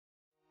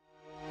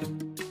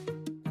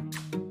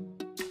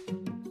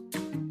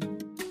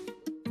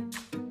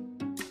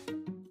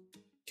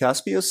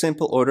Caspio's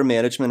simple order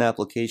management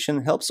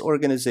application helps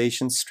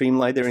organizations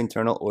streamline their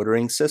internal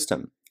ordering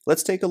system.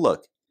 Let's take a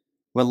look.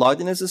 When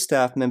logged in as a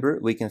staff member,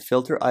 we can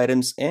filter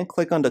items and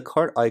click on the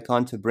cart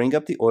icon to bring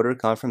up the order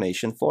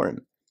confirmation form.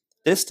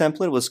 This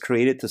template was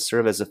created to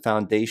serve as a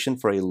foundation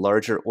for a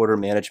larger order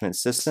management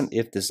system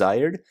if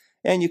desired,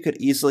 and you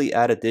could easily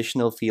add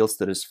additional fields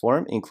to this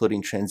form,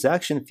 including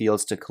transaction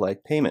fields to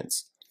collect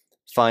payments.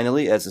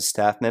 Finally, as a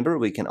staff member,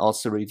 we can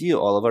also review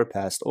all of our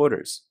past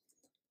orders.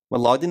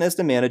 When logged in as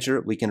the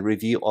manager, we can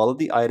review all of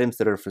the items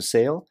that are for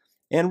sale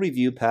and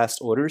review past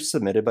orders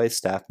submitted by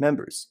staff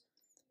members.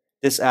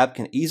 This app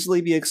can easily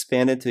be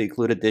expanded to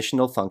include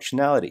additional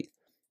functionality.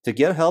 To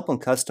get help on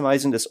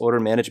customizing this order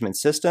management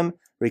system,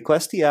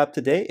 request the app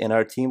today and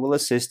our team will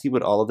assist you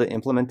with all of the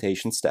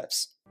implementation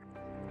steps.